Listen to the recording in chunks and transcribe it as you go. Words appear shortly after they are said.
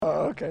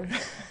Okay.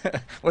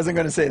 Wasn't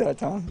going to say that,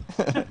 Tom.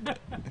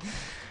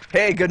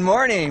 Hey, good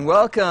morning.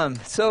 Welcome.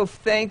 So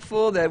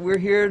thankful that we're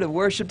here to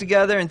worship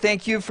together, and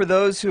thank you for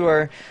those who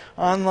are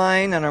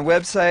online on our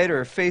website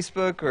or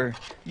Facebook or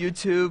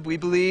YouTube. We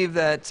believe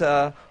that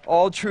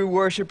all true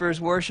worshipers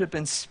worship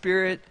in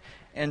spirit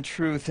and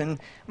truth. And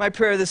my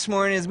prayer this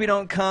morning is we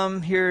don't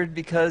come here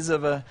because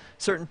of a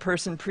certain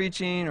person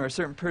preaching or a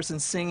certain person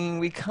singing.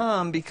 We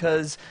come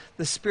because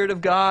the Spirit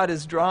of God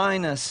is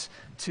drawing us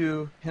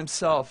to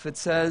himself. It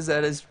says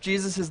that as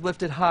Jesus is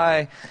lifted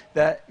high,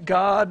 that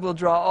God will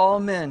draw all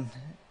men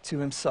to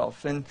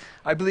himself. And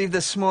I believe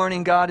this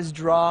morning God is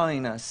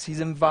drawing us. He's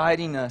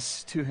inviting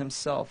us to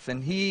himself.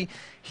 And he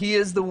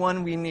is the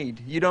one we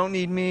need. You don't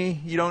need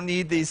me. You don't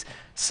need these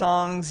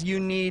songs. You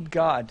need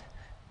God.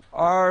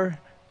 Our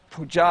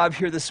job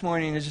here this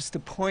morning is just to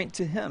point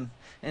to him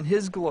and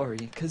his glory,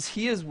 because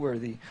he is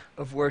worthy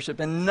of worship.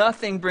 And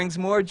nothing brings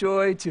more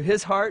joy to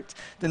his heart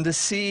than to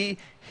see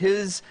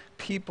his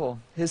people,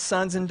 his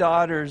sons and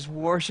daughters,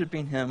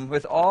 worshiping him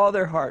with all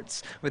their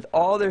hearts, with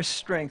all their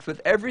strength,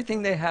 with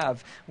everything they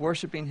have,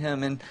 worshiping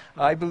him. And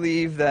I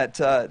believe that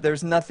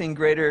there's nothing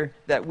greater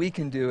that we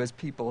can do as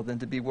people than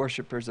to be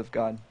worshipers of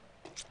God.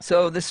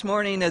 So this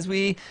morning, as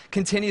we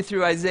continue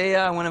through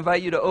Isaiah, I want to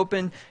invite you to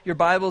open your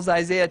Bibles,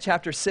 Isaiah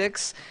chapter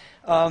 6.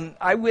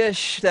 I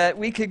wish that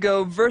we could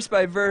go verse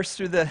by verse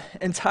through the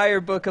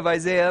entire book of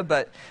Isaiah,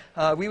 but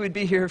we would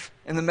be here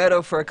in the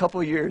meadow for a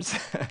couple years.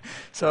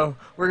 So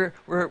we're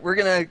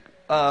going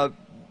to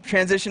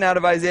transition out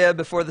of Isaiah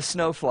before the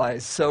snow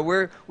flies. So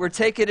we're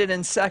taking it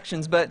in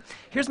sections, but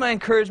here's my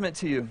encouragement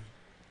to you.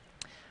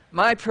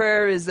 My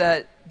prayer is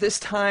that this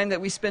time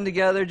that we spend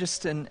together,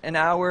 just an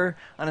hour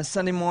on a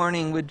Sunday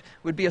morning,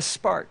 would be a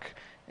spark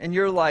in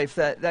your life,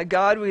 that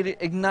God would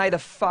ignite a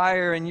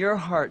fire in your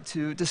heart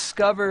to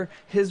discover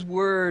his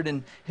word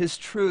and his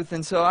truth.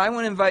 And so I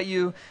want to invite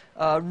you,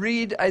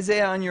 read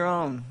Isaiah on your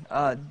own.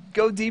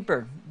 Go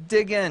deeper.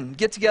 Dig in.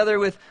 Get together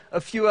with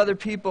a few other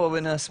people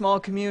in a small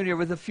community or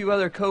with a few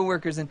other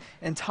coworkers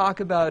and talk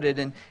about it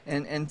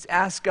and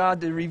ask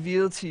God to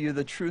reveal to you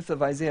the truth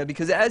of Isaiah.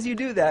 Because as you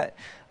do that,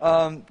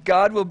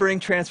 God will bring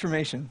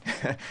transformation.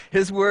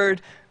 His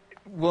word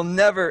will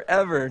never,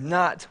 ever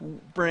not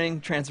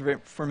bring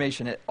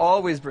transformation. It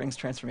always brings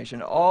transformation.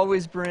 It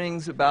always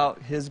brings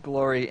about his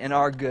glory and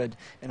our good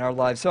in our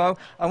lives. So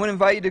I want to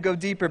invite you to go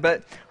deeper,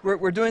 but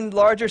we're doing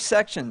larger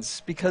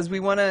sections because we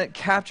want to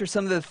capture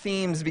some of the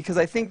themes, because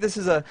I think this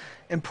is an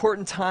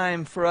important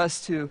time for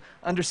us to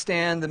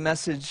understand the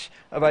message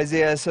of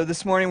Isaiah. So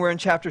this morning we're in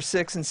chapter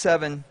 6 and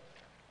 7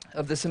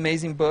 of this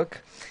amazing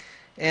book.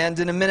 And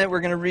in a minute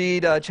we're going to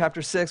read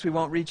chapter 6. We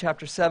won't read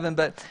chapter 7,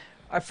 but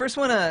I first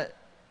want to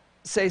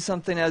say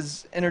something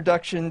as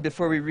introduction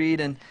before we read.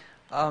 And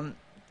do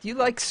you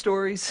like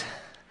stories?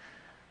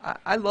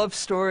 I love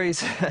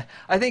stories.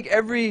 I think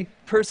every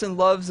person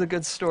loves a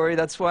good story.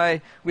 That's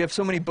why we have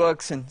so many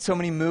books and so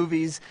many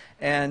movies,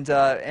 and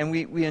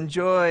we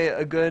enjoy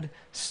a good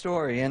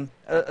story. And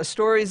a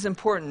story is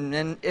important,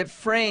 and it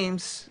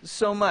frames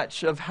so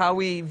much of how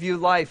we view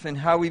life and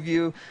how we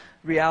view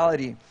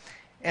reality.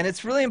 And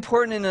it's really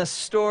important in a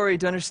story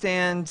to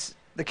understand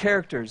the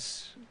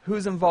characters,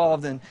 who's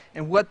involved, and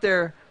what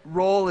their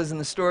role is in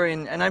the story.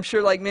 And I'm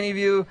sure, like many of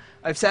you,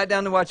 I've sat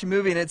down to watch a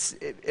movie,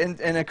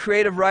 and a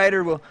creative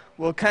writer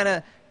will kind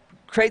of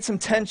create some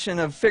tension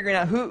of figuring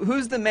out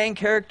who's the main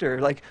character,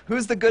 like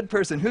who's the good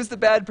person, who's the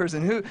bad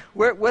person,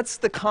 what's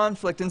the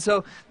conflict. And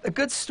so a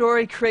good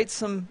story creates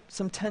some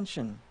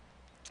tension.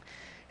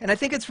 And I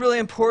think it's really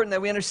important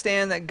that we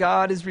understand that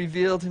God has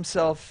revealed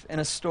himself in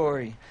a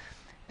story.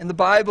 And the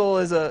Bible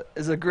is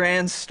a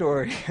grand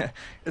story.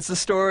 It's the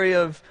story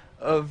of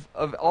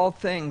all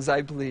things,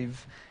 I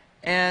believe.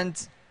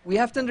 And we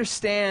have to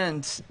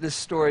understand this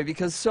story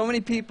because so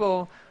many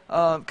people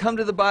come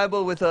to the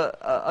Bible with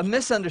a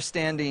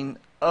misunderstanding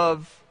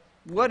of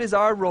what is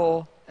our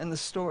role in the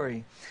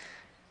story.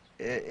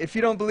 If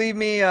you don't believe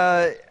me,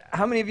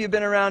 how many of you have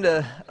been around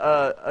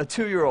a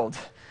 2-year-old?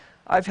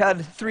 I've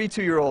had 3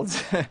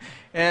 2-year-olds.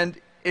 And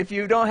if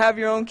you don't have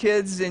your own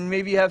kids, and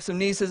maybe you have some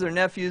nieces or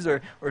nephews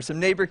or some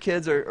neighbor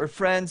kids or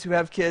friends who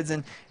have kids,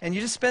 and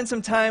you just spend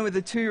some time with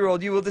a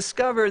 2-year-old, you will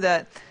discover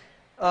that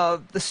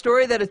the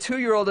story that a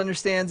 2-year-old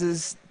understands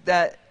is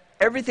that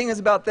everything is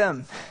about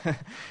them.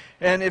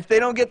 And if they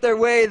don't get their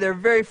way, they're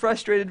very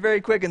frustrated very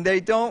quick, and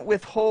they don't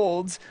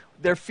withhold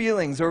their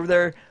feelings or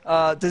their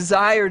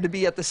desire to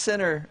be at the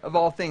center of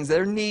all things.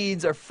 Their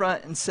needs are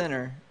front and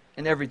center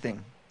in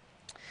everything.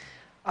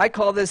 I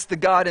call this the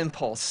God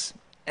impulse.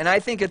 And I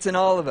think it's in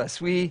all of us.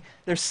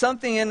 There's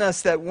something in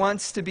us that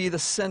wants to be the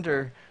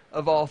center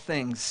of all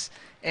things.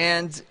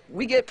 And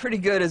we get pretty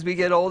good as we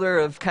get older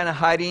of kind of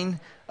hiding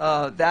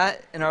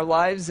that in our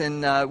lives.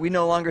 And we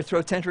no longer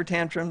throw temper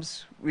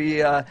tantrums.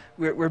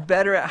 We're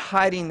better at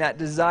hiding that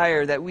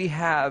desire that we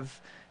have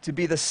to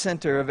be the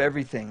center of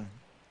everything.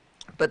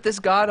 But this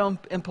God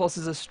impulse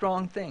is a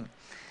strong thing.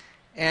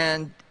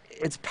 And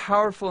it's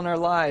powerful in our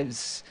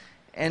lives.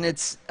 And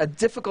it's a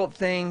difficult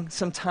thing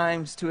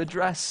sometimes to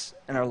address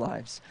in our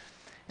lives.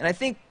 And I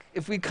think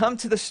if we come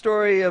to the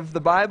story of the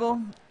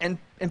Bible, and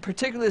in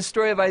particular the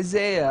story of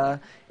Isaiah,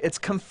 it's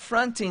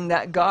confronting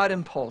that God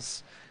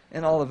impulse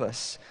in all of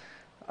us.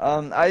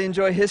 I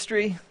enjoy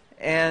history,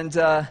 and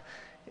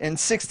in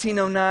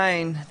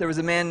 1609, there was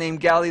a man named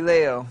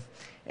Galileo,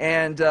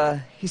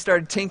 and he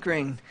started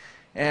tinkering.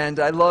 And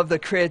I love the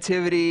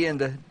creativity and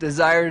the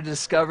desire to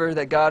discover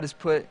that God has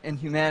put in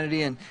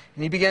humanity. And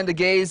he began to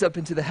gaze up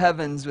into the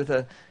heavens with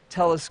a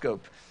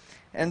telescope.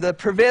 And the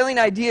prevailing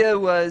idea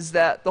was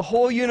that the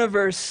whole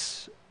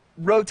universe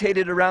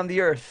rotated around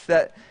the earth,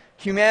 that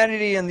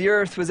humanity and the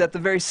earth was at the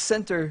very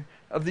center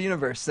of the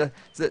universe. Does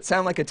that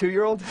sound like a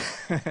 2-year-old?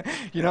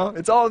 You know,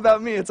 it's all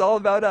about me, it's all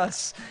about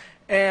us.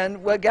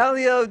 And what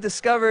Galileo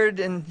discovered,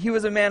 and he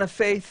was a man of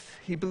faith,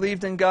 he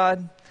believed in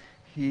God.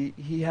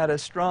 He had a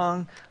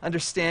strong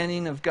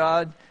understanding of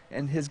God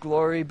and his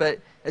glory, but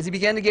as he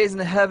began to gaze in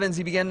the heavens,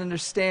 he began to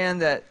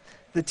understand that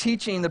the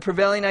teaching, the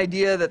prevailing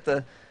idea that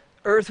the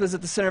earth was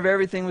at the center of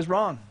everything was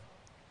wrong.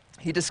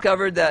 He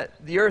discovered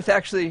that the earth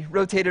actually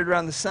rotated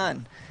around the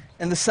sun,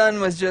 and the sun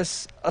was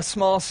just a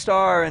small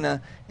star in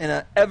a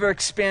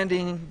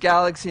ever-expanding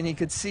galaxy, and he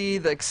could see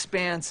the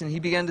expanse, and he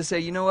began to say,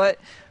 you know what,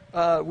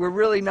 we're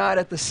really not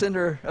at the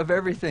center of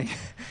everything.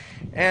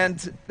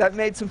 And that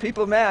made some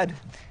people mad.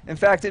 In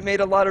fact, it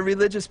made a lot of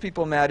religious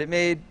people mad. It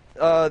made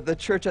the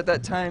church at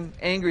that time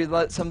angry,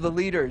 some of the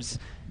leaders,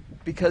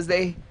 because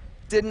they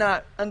did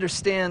not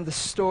understand the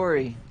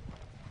story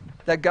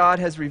that God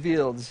has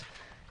revealed.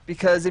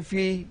 Because if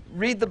you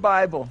read the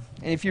Bible,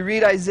 and if you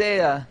read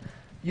Isaiah,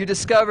 you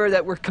discover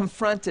that we're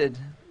confronted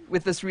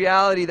with this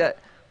reality that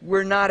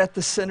we're not at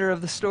the center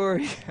of the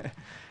story.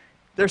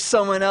 There's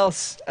someone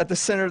else at the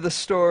center of the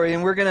story,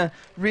 and we're going to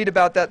read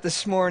about that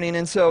this morning.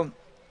 And so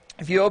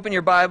if you open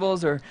your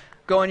Bibles or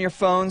go on your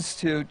phones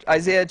to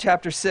Isaiah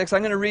chapter 6,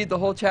 I'm going to read the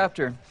whole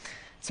chapter.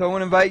 So I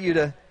want to invite you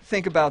to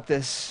think about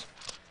these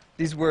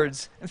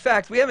words. In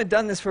fact, we haven't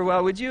done this for a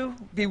while. Would you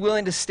be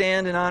willing to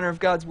stand in honor of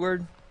God's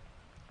word?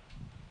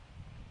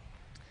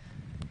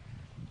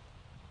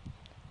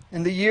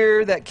 In the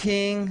year that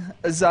King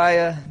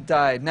Uzziah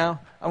died.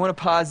 Now, I want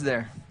to pause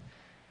there.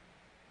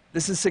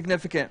 This is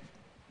significant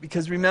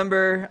because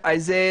remember,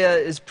 Isaiah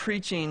is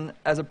preaching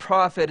as a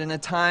prophet in a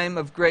time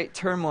of great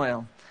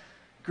turmoil,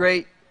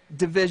 great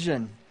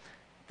division.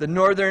 The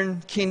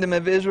northern kingdom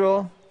of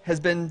Israel has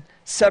been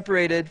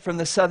separated from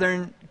the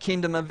southern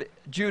kingdom of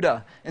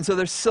Judah. And so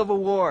there's civil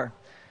war.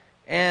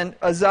 And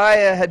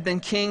Uzziah had been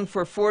king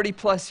for 40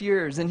 plus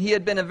years, and he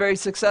had been a very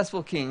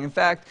successful king. In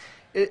fact,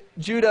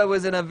 Judah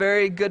was in a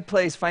very good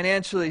place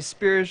financially,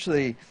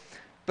 spiritually,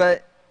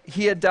 but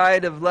he had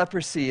died of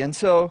leprosy. And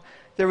so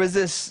there was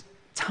this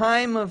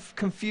time of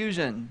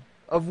confusion,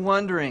 of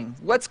wondering,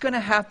 what's going to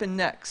happen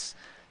next?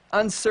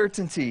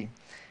 Uncertainty.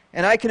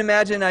 And I can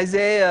imagine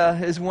Isaiah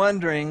is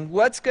wondering,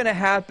 what's going to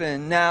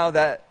happen now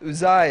that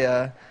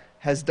Uzziah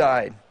has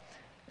died?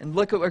 And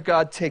look at where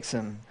God takes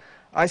him.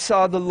 I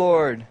saw the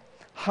Lord,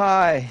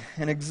 high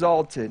and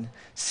exalted,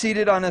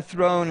 seated on a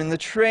throne, and the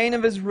train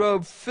of his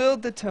robe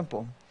filled the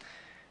temple.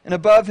 And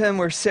above him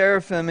were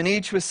seraphim, and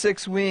each with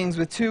 6 wings.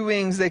 With 2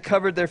 wings they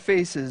covered their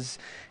faces,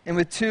 and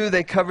with 2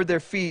 they covered their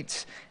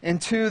feet,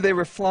 and 2 they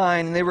were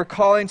flying, and they were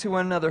calling to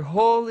one another,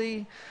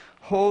 Holy,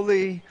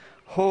 holy,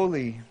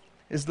 holy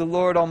is the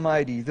Lord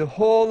Almighty. The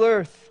whole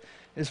earth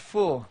is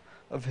full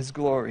of his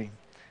glory.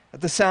 At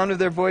the sound of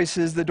their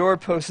voices, the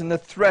doorposts and the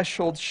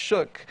threshold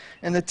shook,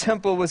 and the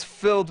temple was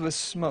filled with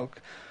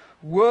smoke.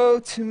 Woe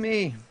to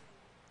me,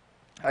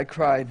 I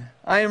cried.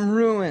 I am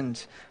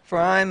ruined, for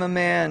I am a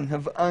man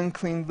of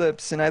unclean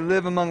lips, and I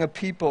live among a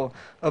people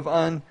of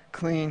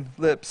unclean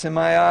lips. And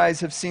my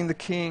eyes have seen the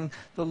King,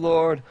 the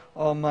Lord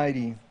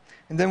Almighty.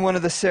 And then one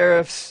of the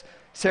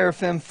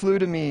seraphim flew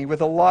to me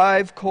with a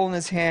live coal in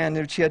his hand,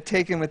 which he had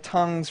taken with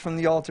tongues from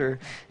the altar.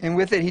 And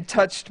with it he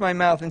touched my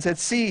mouth and said,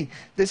 See,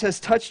 this has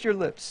touched your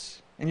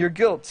lips, and your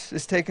guilt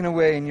is taken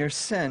away, and your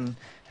sin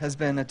has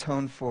been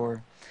atoned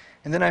for.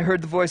 And then I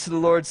heard the voice of the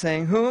Lord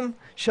saying, Whom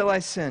shall I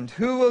send?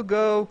 Who will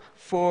go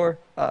for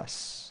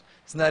us?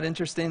 Isn't that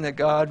interesting that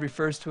God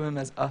refers to him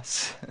as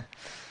us?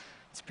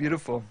 It's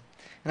beautiful.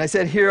 And I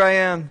said, Here I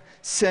am,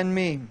 send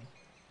me. And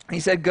he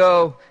said,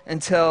 Go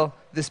and tell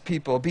this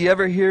people. Be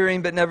ever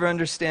hearing but never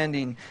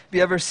understanding.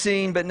 Be ever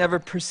seeing but never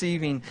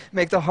perceiving.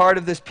 Make the heart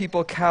of this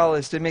people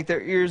calloused, and make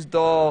their ears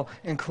dull,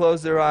 and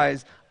close their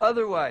eyes.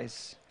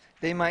 Otherwise,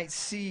 they might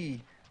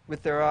see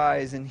with their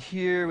eyes, and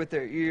hear with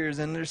their ears,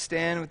 and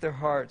understand with their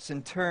hearts,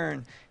 and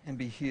turn and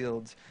be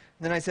healed.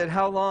 And then I said,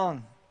 How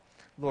long,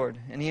 Lord?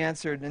 And he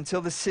answered,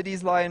 Until the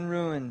cities lie in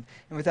ruin,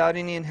 and without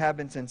any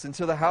inhabitants,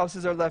 until the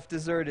houses are left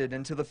deserted,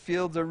 until the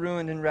fields are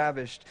ruined and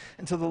ravished,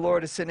 until the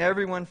Lord has sent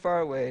everyone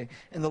far away,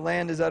 and the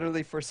land is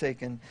utterly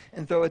forsaken.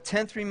 And though a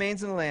tenth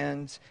remains in the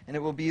land, and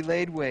it will be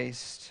laid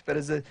waste, but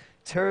as the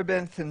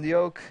terebinth and the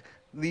oak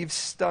leave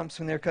stumps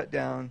when they're cut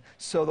down,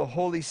 so the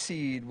holy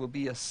seed will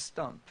be a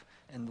stump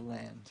in the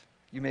land.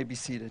 You may be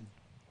seated.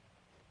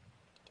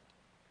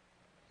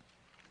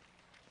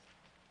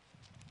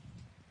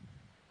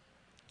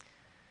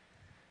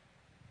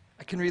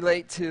 I can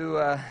relate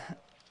to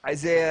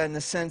Isaiah in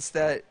the sense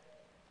that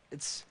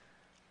It's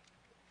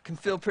can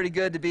feel pretty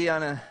good to be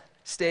on a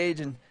stage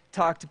and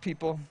talk to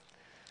people,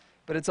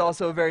 but it's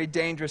also a very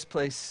dangerous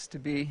place to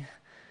be.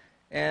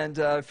 And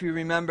if you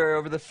remember,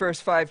 over the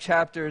first 5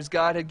 chapters,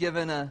 God had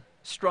given a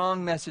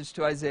strong message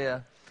to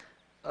Isaiah,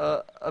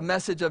 a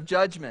message of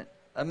judgment,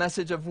 a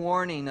message of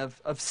warning,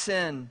 of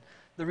sin,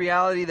 the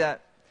reality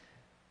that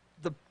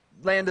the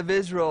land of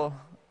Israel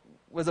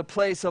was a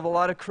place of a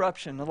lot of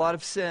corruption, a lot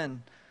of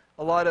sin,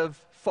 a lot of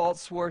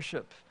false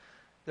worship.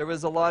 There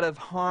was a lot of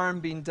harm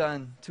being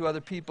done to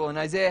other people, and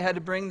Isaiah had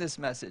to bring this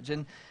message.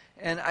 And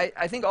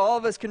I think all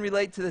of us can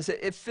relate to this.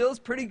 It feels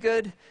pretty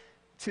good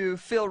to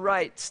feel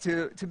right,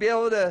 to be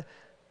able to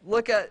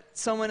look at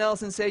someone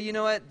else and say, you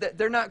know what,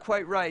 they're not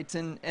quite right.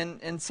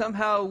 And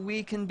somehow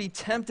we can be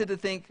tempted to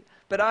think,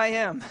 but I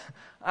am.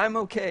 I'm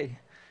okay.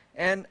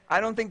 And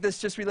I don't think this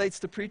just relates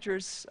to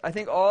preachers. I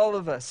think all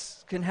of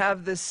us can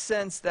have this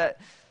sense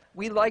that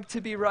we like to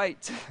be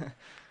right.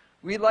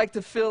 We like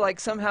to feel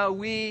like somehow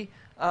we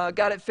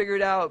got it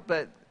figured out,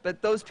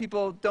 but those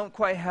people don't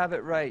quite have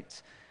it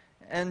right.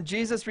 And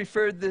Jesus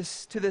referred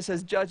to this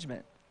as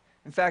judgment.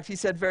 In fact, he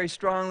said very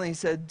strongly, he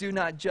said, do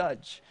not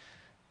judge.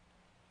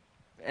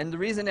 And the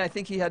reason I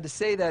think he had to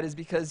say that is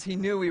because he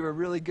knew we were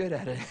really good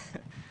at it.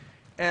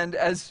 And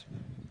as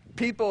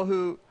people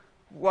who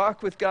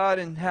walk with God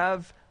and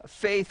have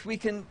faith, we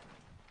can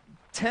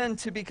tend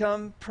to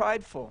become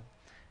prideful.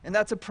 And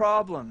that's a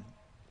problem.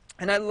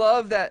 And I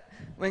love that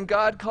when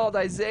God called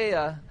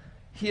Isaiah,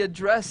 he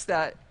addressed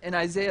that in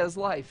Isaiah's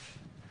life.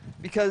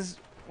 Because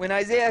when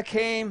Isaiah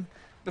came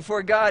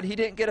before God, he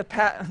didn't get a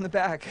pat on the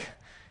back.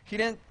 He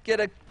didn't get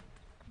a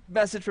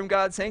message from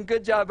God saying,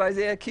 good job,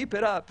 Isaiah, keep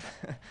it up.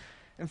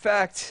 In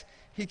fact,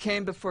 he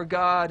came before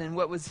God, and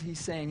what was he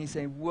saying? He's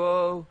saying,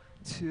 woe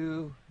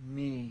to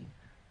me,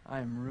 I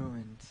am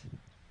ruined.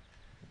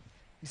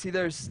 You see,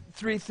 there's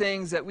 3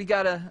 things that we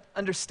got to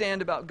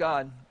understand about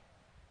God.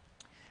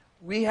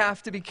 We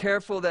have to be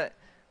careful that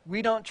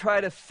we don't try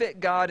to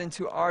fit God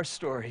into our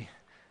story,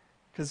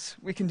 because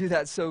we can do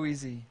that so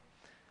easy.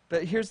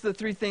 But here's the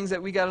 3 things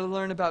that we got to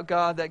learn about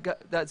God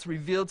that's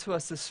revealed to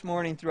us this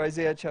morning through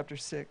Isaiah chapter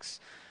 6.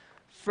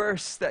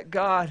 First, that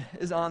God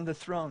is on the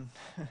throne.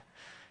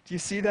 Do you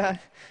see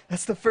that?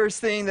 That's the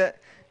first thing that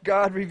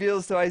God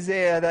reveals to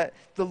Isaiah, that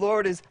the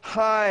Lord is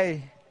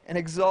high and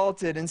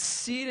exalted and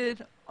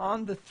seated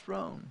on the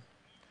throne.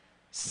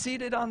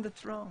 Seated on the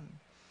throne.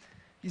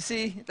 You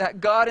see,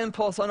 that God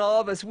impulse on all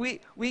of us, we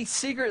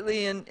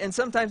secretly and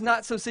sometimes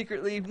not so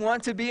secretly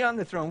want to be on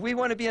the throne. We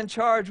want to be in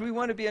charge. We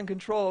want to be in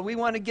control. We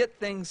want to get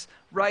things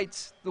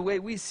right the way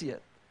we see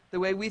it, the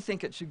way we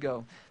think it should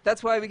go.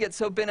 That's why we get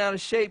so bent out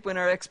of shape when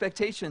our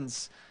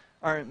expectations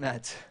aren't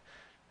met.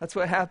 That's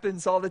what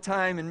happens all the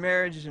time in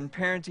marriage and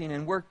parenting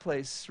and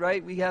workplace,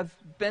 right? We have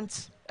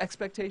bent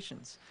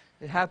expectations.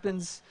 It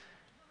happens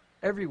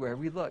everywhere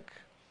we look.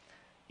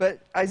 But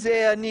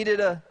Isaiah needed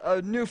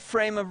a new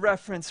frame of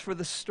reference for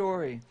the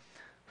story.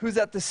 Who's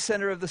at the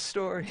center of the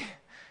story?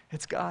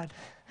 It's God.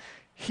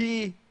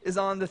 He is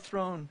on the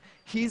throne.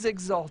 He's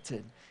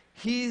exalted.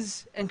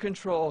 He's in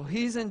control.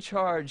 He's in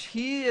charge.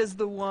 He is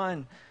the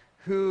one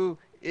who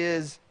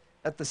is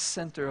at the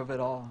center of it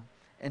all.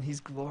 And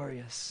he's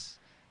glorious.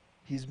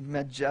 He's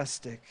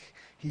majestic.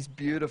 He's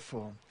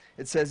beautiful.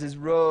 It says his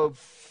robe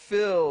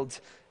filled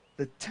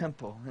the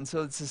temple. And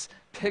so it's this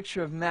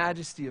picture of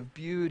majesty, of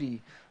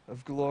beauty,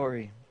 of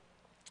glory.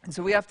 And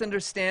so we have to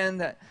understand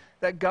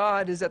that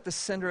God is at the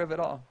center of it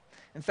all.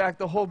 In fact,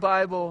 the whole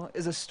Bible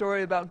is a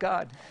story about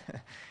God.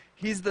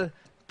 He's the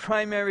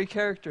primary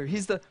character.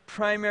 He's the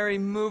primary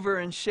mover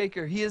and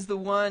shaker. He is the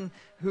one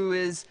who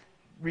is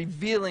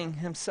revealing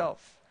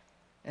himself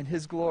and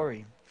his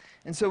glory.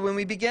 And so when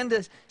we begin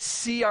to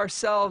see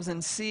ourselves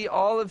and see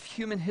all of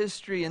human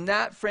history in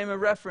that frame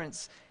of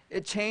reference,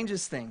 it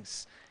changes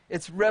things.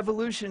 It's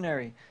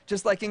revolutionary.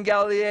 Just like in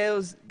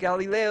Galileo's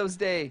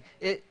day,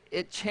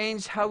 it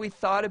changed how we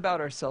thought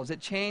about ourselves. It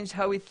changed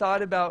how we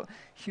thought about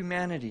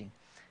humanity.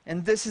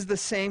 And this is the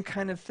same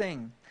kind of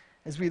thing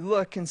as we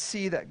look and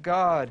see that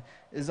God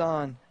is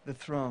on the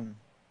throne.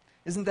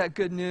 Isn't that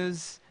good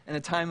news in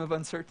a time of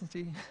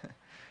uncertainty?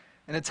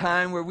 In a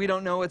time where we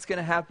don't know what's going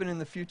to happen in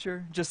the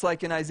future, just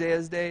like in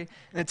Isaiah's day.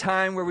 In a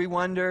time where we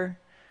wonder,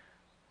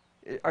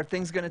 are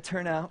things going to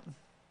turn out?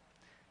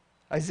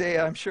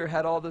 Isaiah, I'm sure,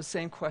 had all those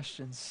same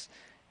questions.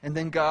 And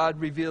then God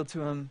revealed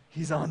to him,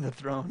 he's on the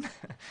throne.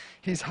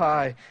 He's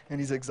high and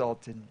he's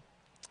exalted.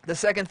 The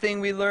second thing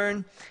we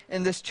learn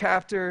in this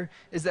chapter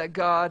is that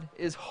God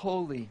is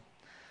holy.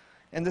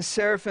 And the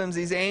seraphims,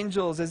 these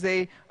angels, as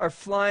they are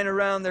flying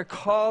around, they're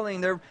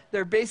calling.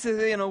 They're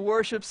basically in a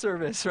worship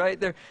service, right?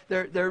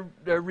 They're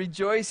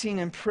rejoicing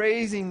and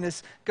praising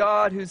this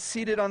God who's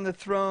seated on the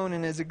throne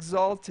and is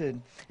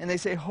exalted. And they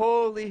say,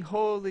 holy,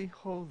 holy,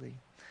 holy.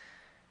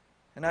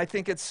 And I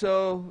think it's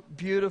so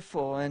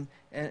beautiful and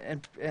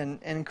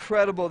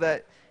incredible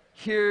that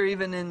here,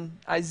 even in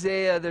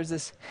Isaiah, there's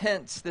this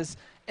hint, this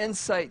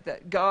insight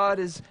that God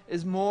is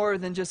more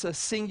than just a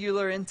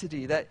singular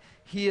entity, that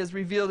he has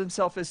revealed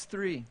himself as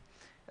 3,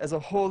 as a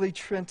holy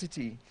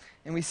trinity.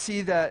 And we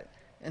see that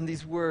in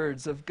these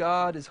words of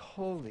God is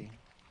holy.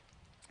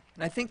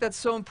 And I think that's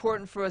so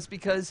important for us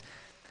because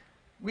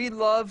we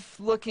love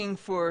looking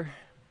for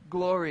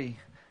glory,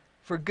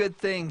 for good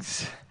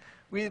things.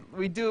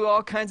 We do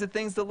all kinds of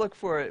things to look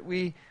for it.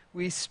 We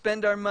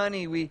spend our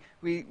money. We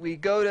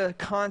go to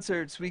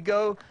concerts. We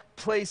go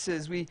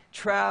places. We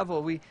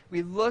travel.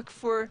 We look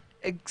for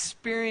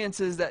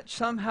experiences that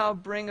somehow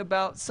bring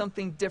about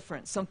something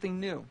different, something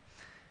new.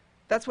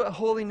 That's what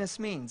holiness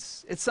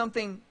means. It's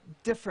something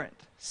different,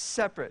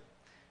 separate,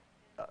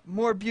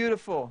 more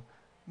beautiful,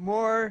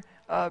 more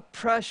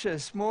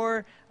precious,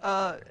 more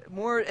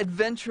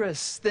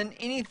adventurous than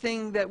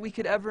anything that we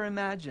could ever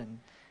imagine.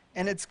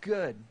 And it's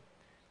good.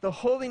 The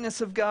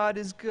holiness of God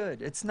is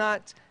good. It's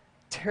not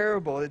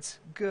terrible. It's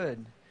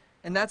good.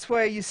 And that's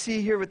why you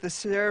see here with the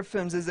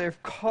seraphims, as they're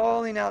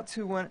calling out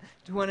to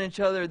one each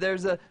other,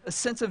 there's a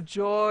sense of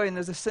joy, and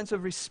there's a sense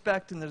of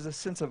respect, and there's a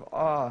sense of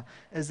awe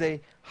as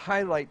they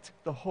highlight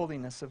the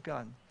holiness of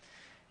God.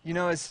 You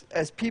know,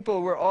 as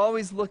people, we're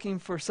always looking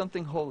for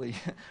something holy.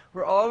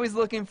 We're always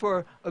looking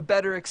for a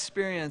better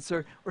experience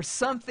or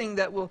something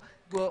that will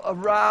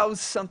arouse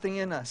something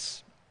in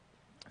us.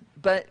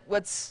 But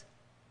what's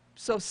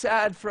so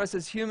sad for us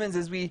as humans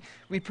is we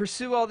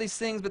pursue all these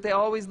things, but they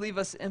always leave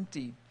us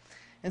empty.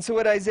 And so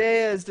what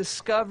Isaiah is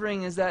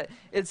discovering is that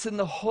it's in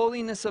the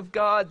holiness of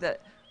God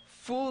that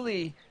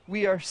fully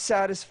we are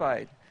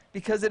satisfied,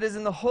 because it is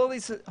in the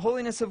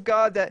holiness of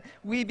God that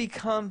we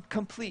become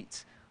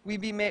complete.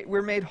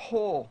 We're made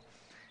whole.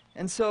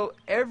 And so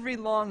every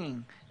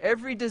longing,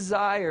 every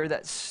desire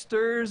that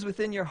stirs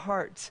within your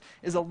heart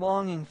is a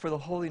longing for the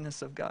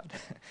holiness of God.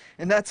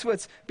 And that's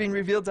what's being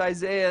revealed to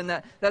Isaiah,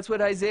 and that's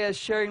what Isaiah is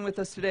sharing with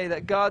us today,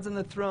 that God's on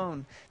the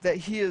throne, that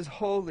he is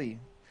holy.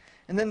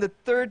 And then the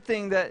third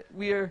thing that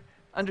we are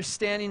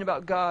understanding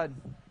about God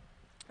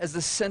as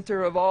the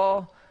center of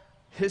all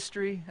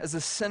history, as the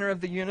center of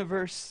the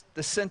universe,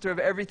 the center of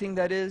everything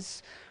that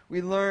is,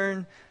 we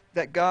learn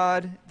that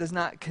God does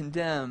not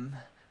condemn,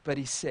 but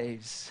he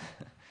saves.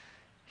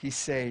 He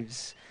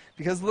saves.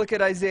 Because look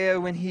at Isaiah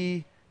when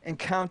he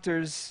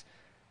encounters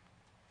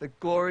the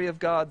glory of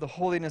God, the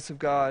holiness of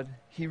God.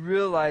 He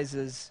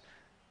realizes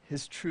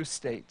his true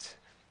state.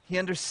 He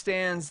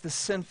understands the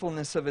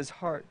sinfulness of his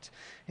heart.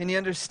 And he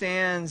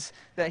understands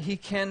that he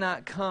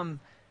cannot come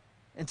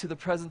into the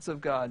presence of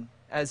God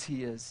as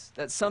he is.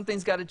 That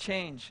something's got to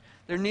change.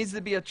 There needs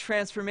to be a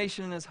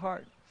transformation in his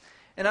heart.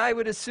 And I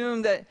would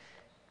assume that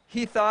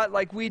he thought,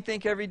 like we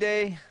think every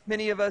day,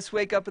 many of us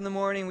wake up in the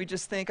morning, we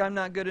just think, I'm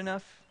not good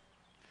enough.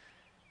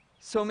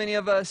 So many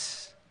of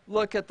us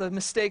look at the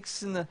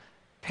mistakes and the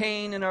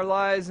pain in our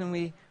lives, and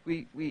we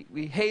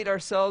hate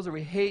ourselves, or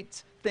we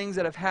hate things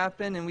that have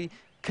happened, and we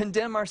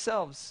condemn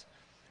ourselves.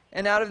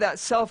 And out of that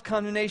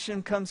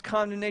self-condemnation comes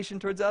condemnation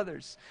towards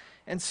others.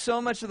 And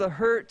so much of the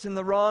hurt and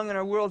the wrong in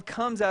our world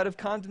comes out of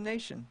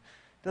condemnation,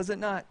 does it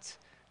not?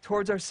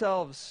 Towards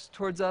ourselves,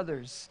 towards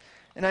others.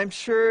 And I'm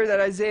sure that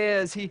Isaiah,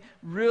 as he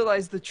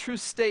realized the true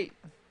state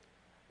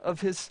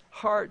of his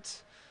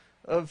heart,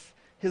 of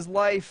his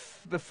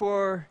life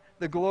before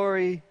the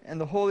glory and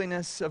the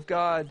holiness of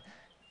God,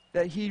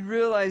 that he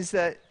realized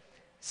that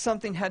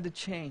something had to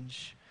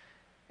change.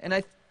 And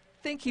I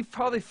think he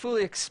probably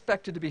fully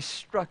expected to be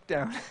struck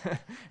down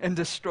and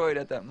destroyed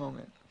at that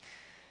moment.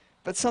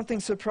 But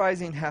something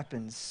surprising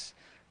happens.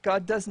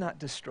 God does not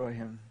destroy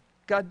him.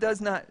 God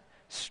does not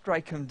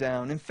strike him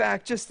down. In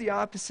fact, just the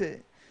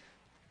opposite.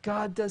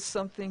 God does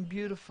something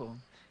beautiful.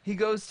 He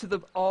goes to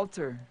the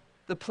altar,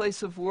 the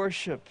place of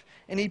worship,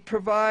 and he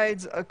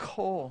provides a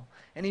coal,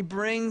 and he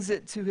brings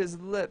it to his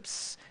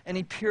lips, and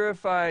he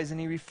purifies, and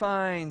he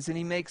refines, and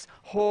he makes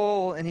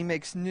whole, and he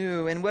makes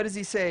new. And what does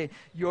he say?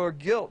 Your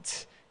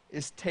guilt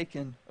is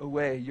taken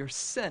away. Your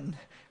sin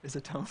is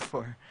atoned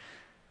for.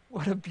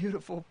 What a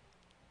beautiful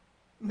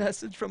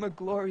message from a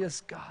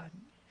glorious God.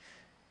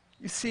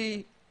 You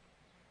see,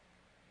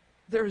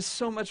 there is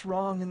so much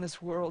wrong in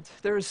this world.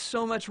 There is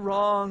so much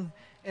wrong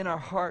in our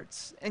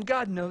hearts. And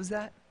God knows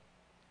that.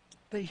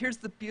 But here's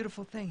the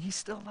beautiful thing. He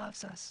still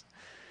loves us.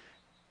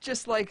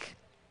 Just like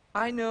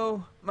I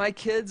know my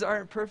kids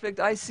aren't perfect.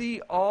 I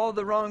see all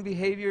the wrong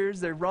behaviors,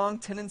 their wrong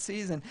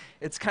tendencies, and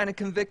it's kind of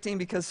convicting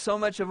because so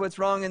much of what's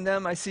wrong in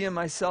them I see in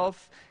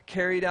myself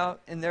carried out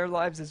in their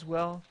lives as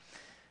well.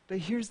 But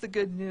here's the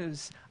good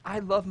news. I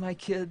love my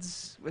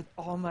kids with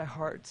all my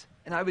heart,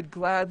 and I would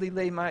gladly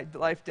lay my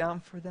life down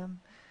for them.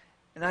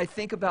 And I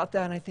think about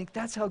that, and I think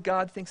that's how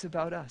God thinks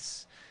about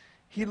us.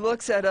 He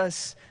looks at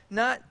us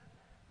not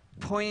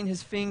pointing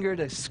his finger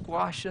to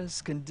squash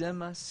us,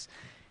 condemn us.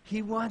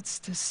 He wants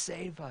to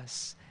save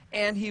us,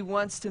 and he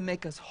wants to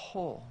make us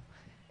whole,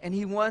 and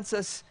he wants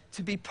us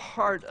to be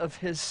part of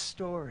his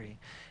story.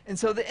 And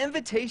so the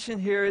invitation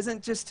here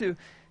isn't just to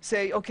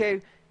say,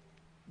 okay,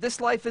 this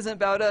life isn't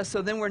about us,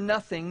 so then we're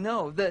nothing.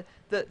 No, the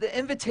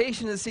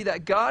invitation is to see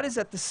that God is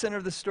at the center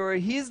of the story.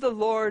 He's the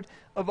Lord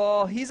of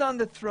all. He's on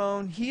the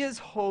throne. He is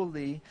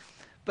holy.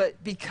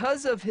 But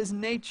because of his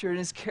nature and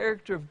his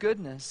character of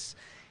goodness,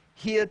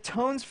 he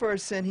atones for our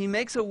sin. He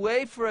makes a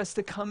way for us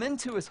to come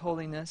into his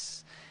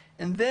holiness.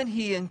 And then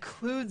he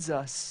includes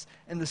us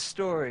in the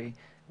story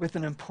with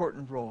an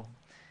important role.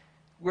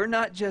 We're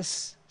not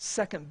just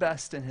second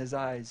best in his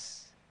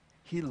eyes.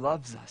 He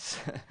loves us.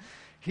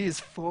 He is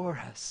for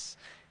us.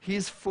 He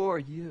is for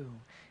you.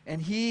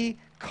 And he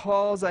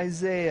calls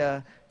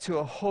Isaiah to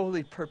a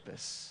holy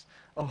purpose,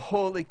 a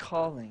holy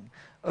calling,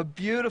 a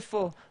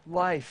beautiful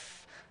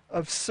life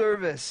of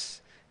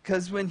service.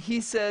 Because when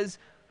he says,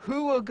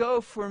 "Who will go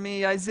for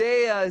me?"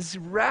 Isaiah is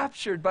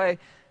raptured by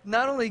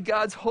not only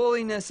God's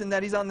holiness and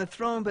that he's on the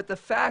throne, but the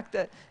fact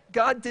that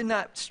God did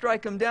not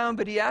strike him down,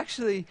 but he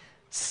actually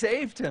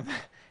saved him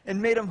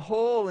and made him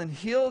whole and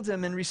healed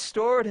him and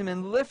restored him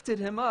and lifted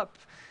him up.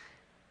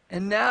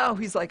 And now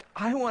he's like,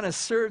 I want to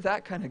serve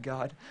that kind of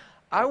God.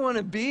 I want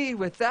to be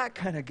with that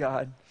kind of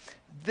God.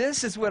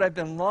 This is what I've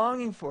been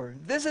longing for.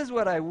 This is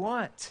what I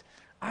want.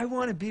 I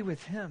want to be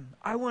with him.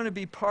 I want to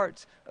be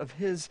part of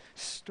his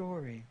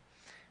story.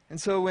 And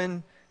so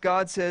when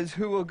God says,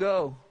 "Who will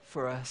go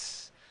for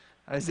us?"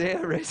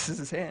 Isaiah raises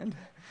his hand.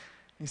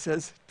 He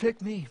says,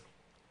 "Pick me.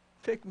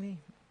 Pick me."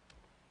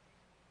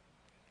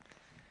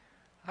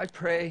 I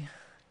pray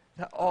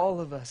that all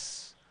of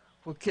us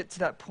will get to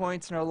that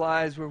point in our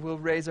lives where we'll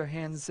raise our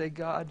hands and say,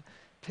 "God,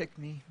 pick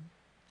me.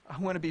 I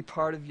want to be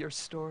part of your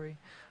story."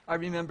 I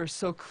remember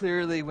so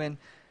clearly when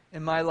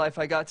in my life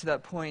I got to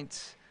that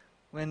point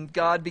when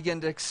God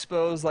began to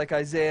expose, like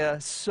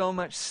Isaiah, so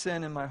much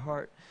sin in my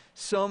heart,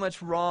 so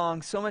much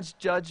wrong, so much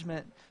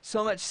judgment,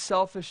 so much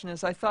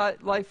selfishness. I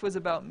thought life was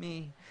about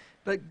me.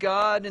 But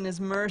God in his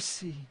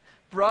mercy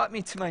brought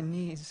me to my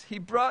knees. He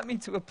brought me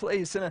to a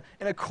place in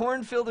a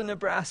cornfield in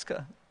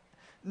Nebraska,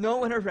 no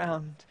one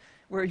around,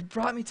 where he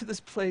brought me to this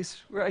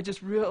place where I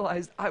just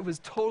realized I was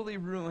totally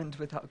ruined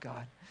without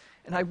God.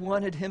 And I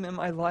wanted him in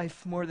my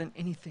life more than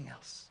anything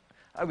else.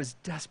 I was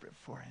desperate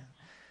for him.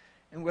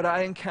 And what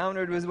I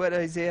encountered was what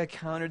Isaiah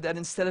encountered, that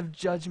instead of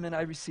judgment,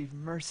 I received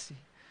mercy.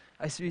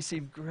 I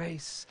received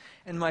grace.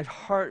 And my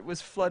heart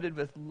was flooded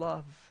with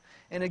love.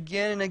 And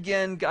again,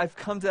 I've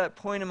come to that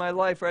point in my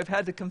life where I've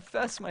had to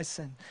confess my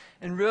sin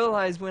and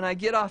realize when I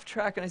get off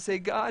track and I say,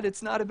 "God,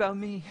 it's not about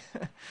me."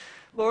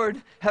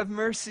 Lord, have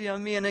mercy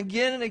on me. And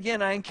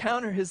again, I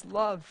encounter his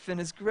love and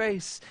his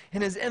grace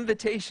and his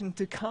invitation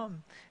to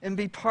come and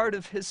be part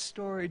of his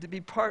story, to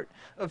be part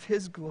of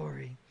his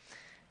glory.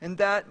 And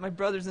that, my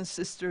brothers and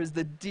sisters, is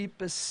the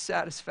deepest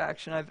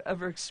satisfaction I've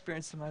ever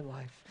experienced in my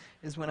life,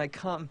 is when I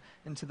come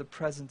into the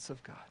presence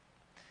of God.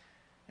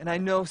 And I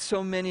know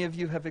so many of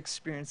you have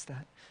experienced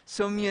that.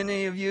 So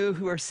many of you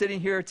who are sitting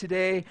here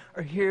today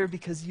are here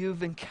because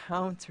you've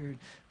encountered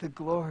the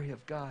glory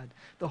of God,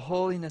 the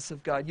holiness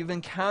of God. You've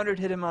encountered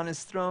him on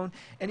his throne,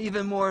 and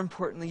even more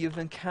importantly, you've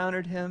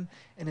encountered him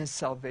in his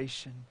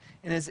salvation,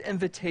 in his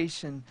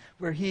invitation,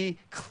 where he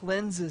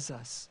cleanses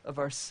us of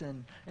our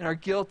sin, and our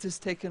guilt is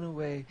taken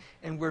away,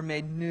 and we're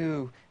made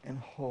new and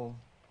whole.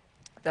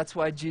 That's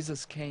why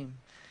Jesus came.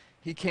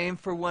 He came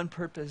for one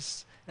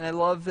purpose. And I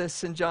love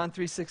this in John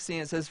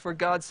 3:16. It says, "For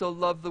God so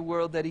loved the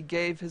world that he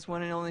gave his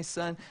one and only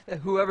Son, that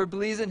whoever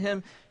believes in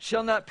him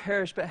shall not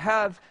perish, but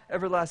have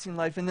everlasting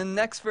life." And the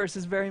next verse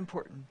is very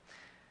important.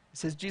 It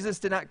says, "Jesus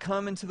did not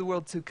come into the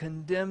world to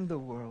condemn the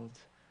world,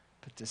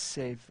 but to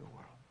save the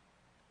world."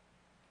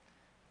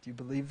 Do you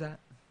believe that?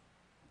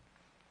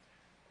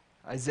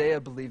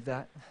 Isaiah believed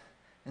that.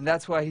 And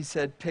that's why he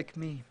said, "Pick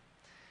me."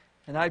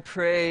 And I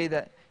pray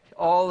that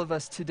all of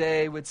us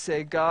today would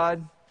say,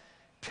 "God,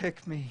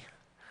 pick me.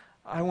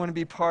 I want to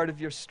be part of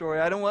your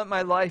story. I don't want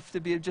my life to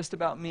be just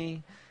about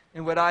me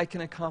and what I can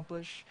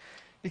accomplish."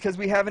 Because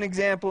we have an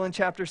example in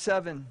chapter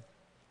 7.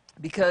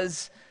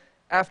 Because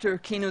after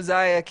King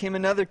Uzziah came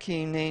another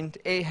king named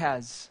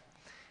Ahaz.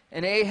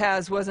 And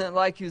Ahaz wasn't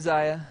like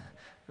Uzziah.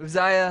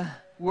 Uzziah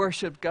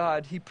worshiped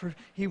God.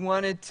 He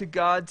wanted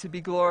God to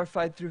be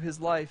glorified through his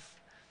life.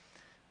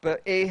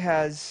 But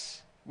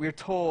Ahaz, we're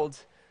told,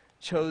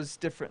 chose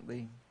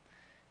differently.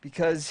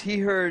 Because he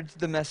heard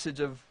the message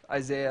of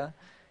Isaiah.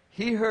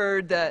 He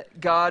heard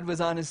that God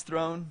was on his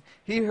throne.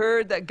 He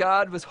heard that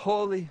God was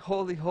holy,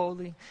 holy,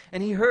 holy.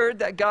 And he heard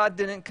that God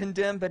didn't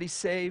condemn, but he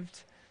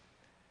saved.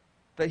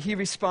 But he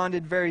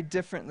responded very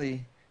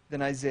differently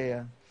than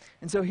Isaiah.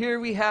 And so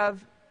here we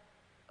have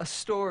a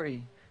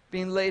story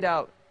being laid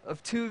out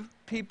of two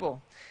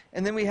people.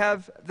 And then we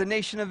have the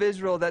nation of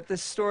Israel that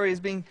this story is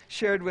being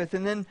shared with.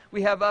 And then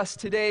we have us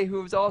today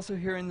who is also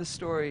hearing the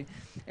story.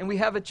 And we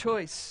have a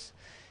choice.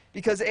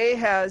 Because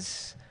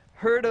Ahaz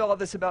heard all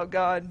this about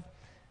God,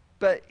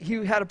 but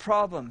he had a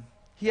problem.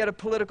 He had a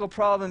political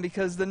problem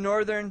because the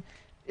northern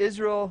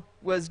Israel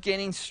was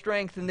gaining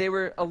strength and they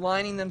were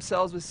aligning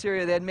themselves with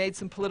Syria. They had made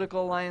some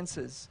political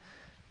alliances.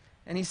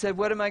 And he said,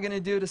 "What am I going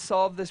to do to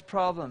solve this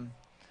problem?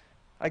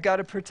 I got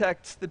to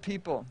protect the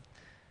people."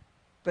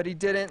 But he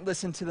didn't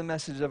listen to the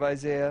message of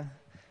Isaiah.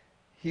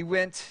 He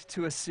went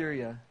to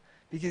Assyria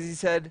because he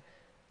said,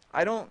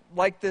 "I don't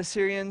like the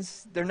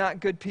Assyrians. They're not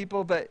good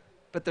people, but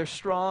they're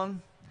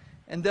strong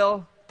and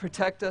they'll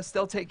protect us.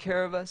 They'll take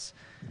care of us."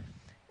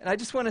 And I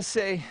just want to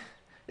say,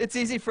 it's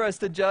easy for us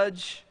to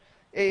judge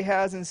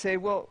Ahaz and say,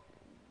 "Well,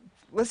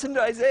 Listen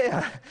to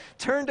Isaiah.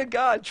 Turn to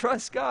God.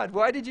 Trust God.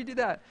 Why did you do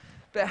that?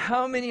 But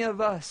how many of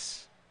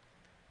us,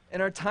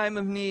 in our time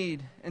of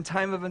need and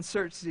time of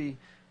uncertainty,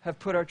 have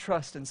put our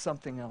trust in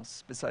something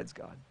else besides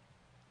God?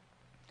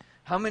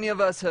 How many of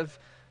us have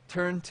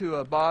turned to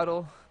a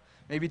bottle,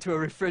 maybe to a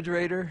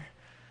refrigerator,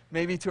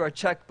 maybe to our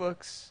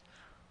checkbooks,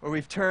 or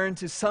we've turned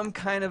to some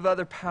kind of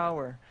other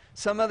power,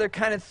 some other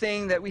kind of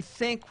thing that we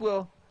think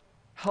will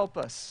help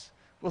us,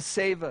 will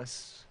save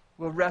us,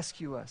 will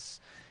rescue us.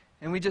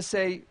 And we just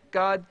say,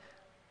 God,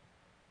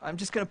 I'm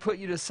just going to put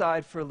you to the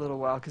side for a little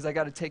while because I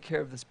got to take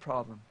care of this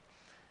problem.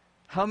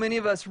 How many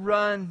of us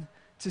run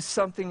to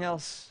something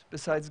else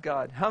besides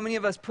God? How many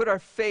of us put our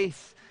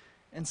faith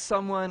in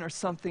someone or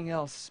something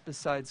else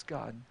besides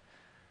God?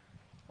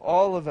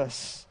 All of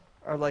us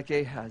are like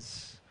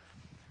Ahaz.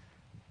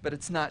 But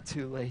it's not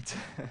too late,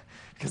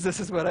 because this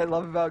is what I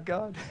love about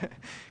God.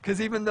 Because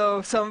even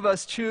though some of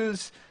us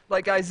choose,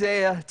 like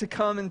Isaiah, to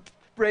come and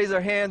raise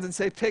our hands and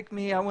say, pick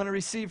me, I want to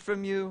receive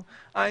from you,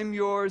 I'm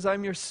yours,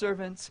 I'm your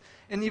servant.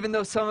 And even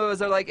though some of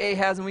us are like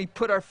Ahaz and we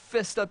put our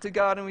fist up to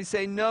God and we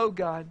say, no,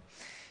 God,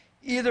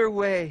 either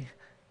way,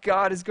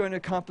 God is going to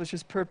accomplish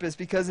his purpose,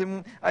 because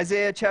in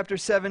Isaiah chapter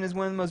 7 is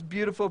one of the most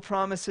beautiful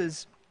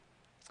promises.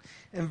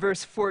 In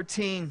verse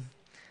 14,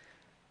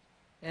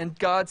 and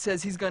God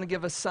says he's going to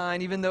give a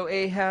sign. Even though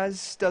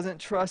Ahaz doesn't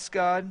trust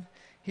God,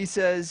 he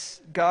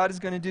says God is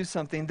going to do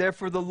something.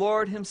 Therefore, the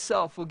Lord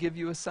himself will give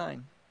you a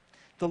sign.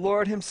 The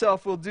Lord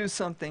himself will do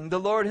something. The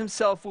Lord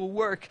himself will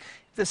work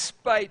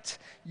despite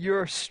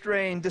your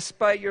strain,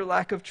 despite your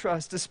lack of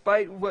trust,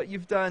 despite what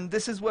you've done.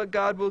 This is what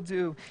God will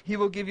do. He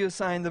will give you a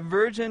sign. The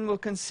virgin will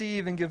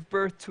conceive and give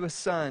birth to a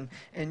son,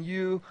 and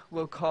you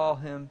will call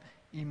him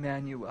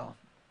Emmanuel.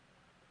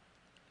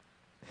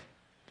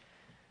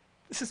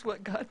 This is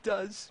what God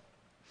does.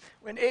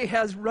 When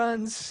Ahaz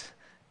runs,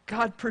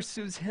 God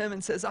pursues him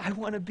and says, I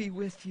want to be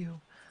with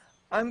you.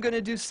 I'm going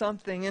to do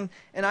something.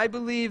 And I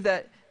believe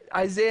that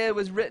Isaiah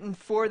was written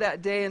for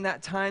that day and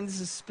that time. This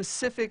is a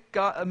specific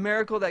a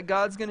miracle that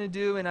God's going to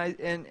do in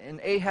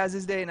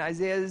Ahaz's day and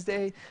Isaiah's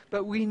day.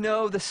 But we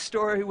know the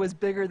story was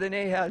bigger than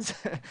Ahaz,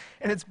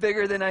 and it's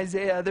bigger than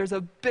Isaiah. There's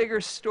a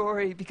bigger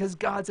story because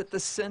God's at the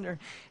center.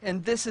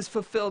 And this is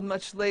fulfilled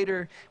much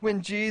later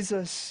when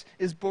Jesus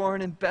is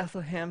born in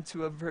Bethlehem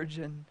to a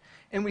virgin.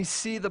 And we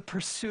see the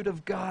pursuit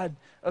of God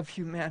of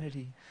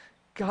humanity.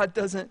 God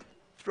doesn't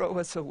throw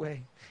us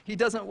away. He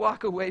doesn't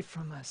walk away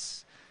from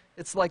us.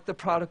 It's like the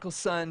prodigal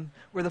son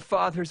where the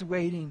father's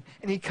waiting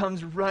and he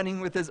comes running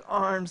with his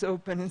arms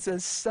open and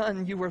says,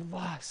 son, you were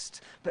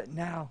lost, but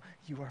now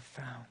you are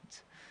found.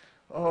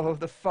 Oh,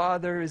 the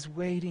father is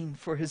waiting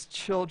for his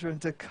children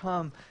to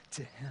come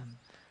to him,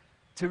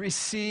 to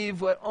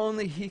receive what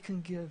only he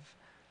can give,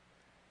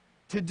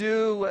 to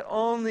do what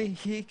only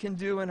he can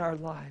do in our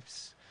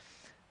lives.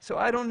 So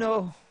I don't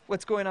know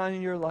what's going on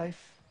in your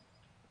life,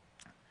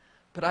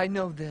 but I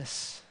know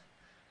this.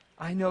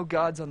 I know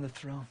God's on the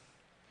throne.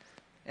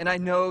 And I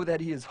know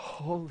that he is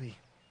holy.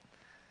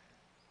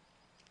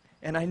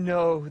 And I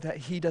know that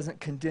he doesn't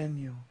condemn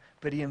you,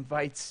 but he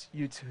invites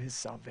you to his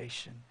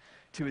salvation,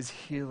 to his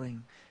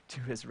healing,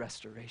 to his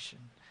restoration.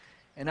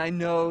 And I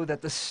know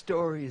that the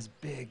story is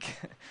big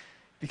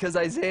because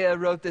Isaiah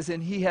wrote this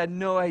and he had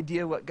no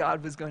idea what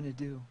God was going to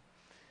do.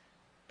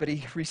 But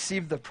he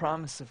received the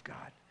promise of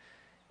God.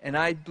 And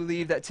I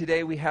believe that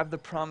today we have the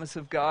promise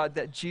of God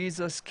that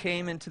Jesus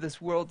came into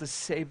this world to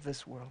save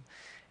this world.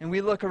 And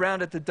we look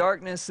around at the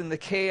darkness and the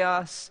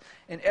chaos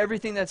and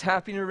everything that's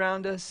happening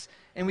around us,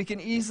 and we can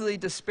easily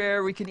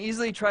despair. We can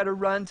easily try to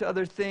run to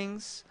other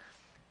things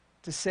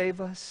to save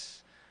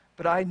us.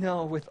 But I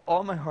know with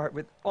all my heart,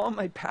 with all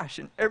my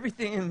passion,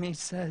 everything in me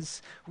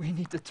says we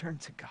need to turn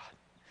to God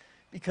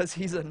because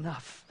he's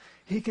enough.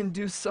 He can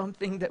do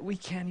something that we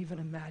can't even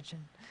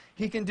imagine.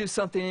 He can do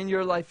something in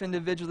your life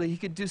individually. He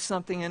could do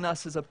something in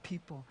us as a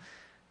people.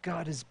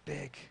 God is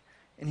big.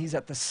 And he's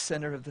at the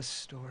center of the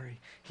story.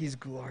 He's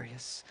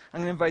glorious. I'm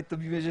going to invite the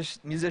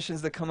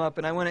musicians to come up,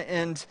 and I want to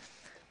end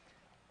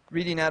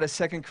reading out of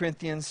 2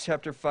 Corinthians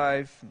chapter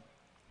 5,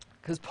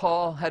 because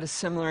Paul had a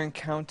similar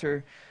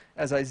encounter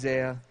as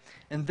Isaiah,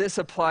 and this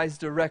applies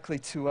directly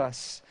to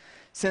us.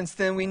 Since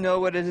then we know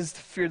what it is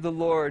to fear the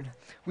Lord.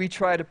 We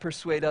try to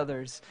persuade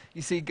others.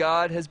 You see,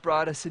 God has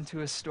brought us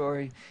into a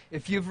story.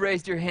 If you've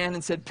raised your hand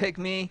and said, pick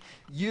me,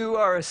 you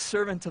are a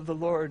servant of the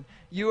Lord.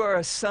 You are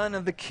a son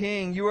of the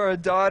King. You are a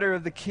daughter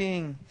of the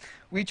King.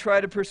 We try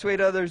to persuade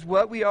others.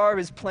 What we are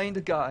is plain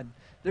to God.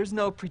 There's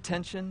no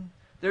pretension.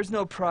 There's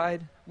no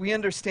pride. We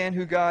understand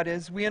who God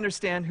is. We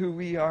understand who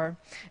we are.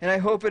 And I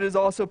hope it is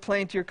also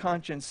plain to your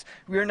conscience.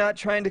 We are not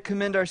trying to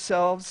commend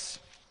ourselves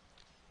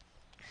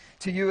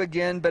to you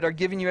again, but are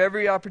giving you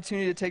every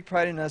opportunity to take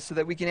pride in us so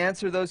that we can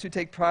answer those who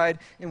take pride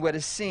in what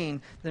is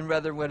seen than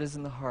rather what is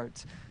in the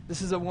heart.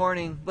 This is a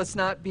warning. Let's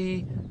not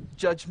be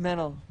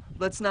judgmental.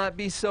 Let's not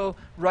be so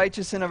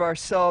righteous in of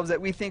ourselves that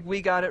we think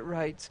we got it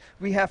right.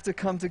 We have to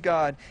come to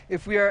God.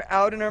 If we are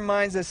out in our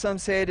minds, as some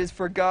say, it is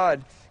for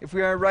God. If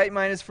we are in right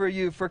mind, it's for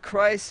you. For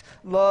Christ's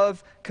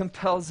love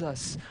compels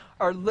us.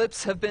 Our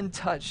lips have been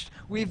touched.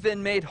 We've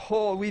been made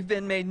whole. We've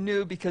been made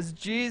new because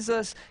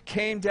Jesus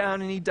came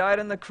down and he died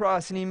on the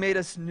cross and he made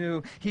us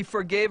new. He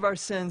forgave our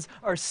sins.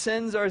 Our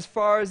sins are as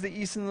far as the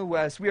east and the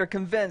west. We are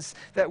convinced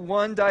that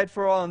one died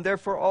for all and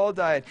therefore all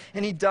died.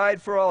 And he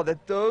died for all,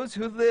 that those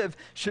who live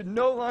should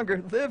no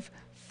longer live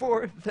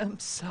for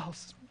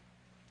themselves.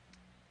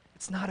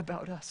 It's not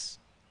about us.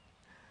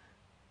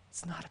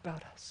 It's not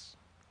about us.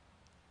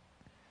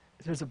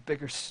 There's a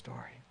bigger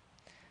story.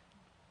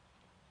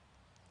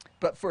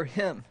 But for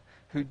him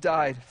who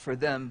died for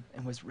them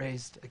and was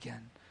raised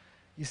again.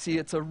 You see,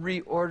 it's a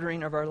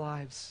reordering of our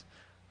lives.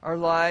 Our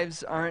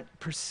lives aren't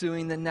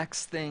pursuing the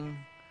next thing.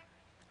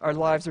 Our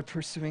lives are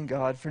pursuing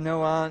God. From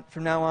now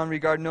on,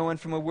 regard no one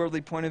from a worldly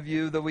point of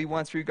view, though we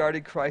once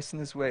regarded Christ in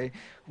this way.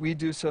 We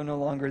do so no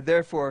longer.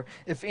 Therefore,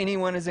 if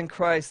anyone is in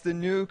Christ, the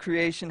new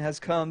creation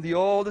has come. The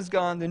old is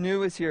gone, the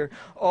new is here.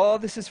 All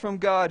this is from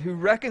God, who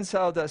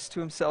reconciled us to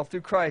himself through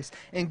Christ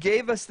and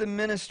gave us the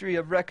ministry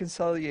of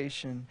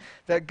reconciliation.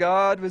 That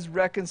God was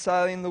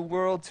reconciling the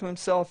world to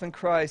himself in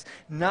Christ,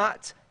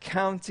 not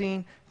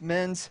counting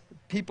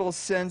people's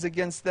sins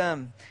against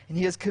them. And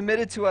he has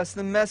committed to us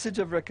the message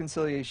of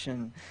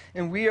reconciliation.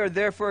 And we are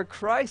therefore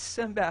Christ's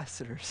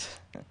ambassadors.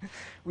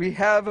 We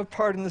have a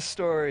part in the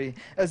story.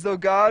 As though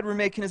God were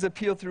making his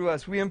appeal through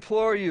us, we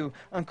implore you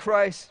on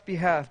Christ's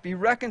behalf, be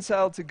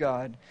reconciled to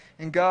God.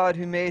 And God,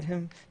 who made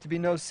him to be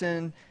no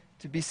sin,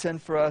 to be sin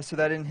for us, so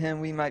that in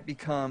him we might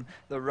become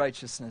the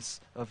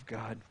righteousness of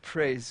God.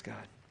 Praise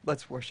God.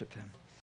 Let's worship him.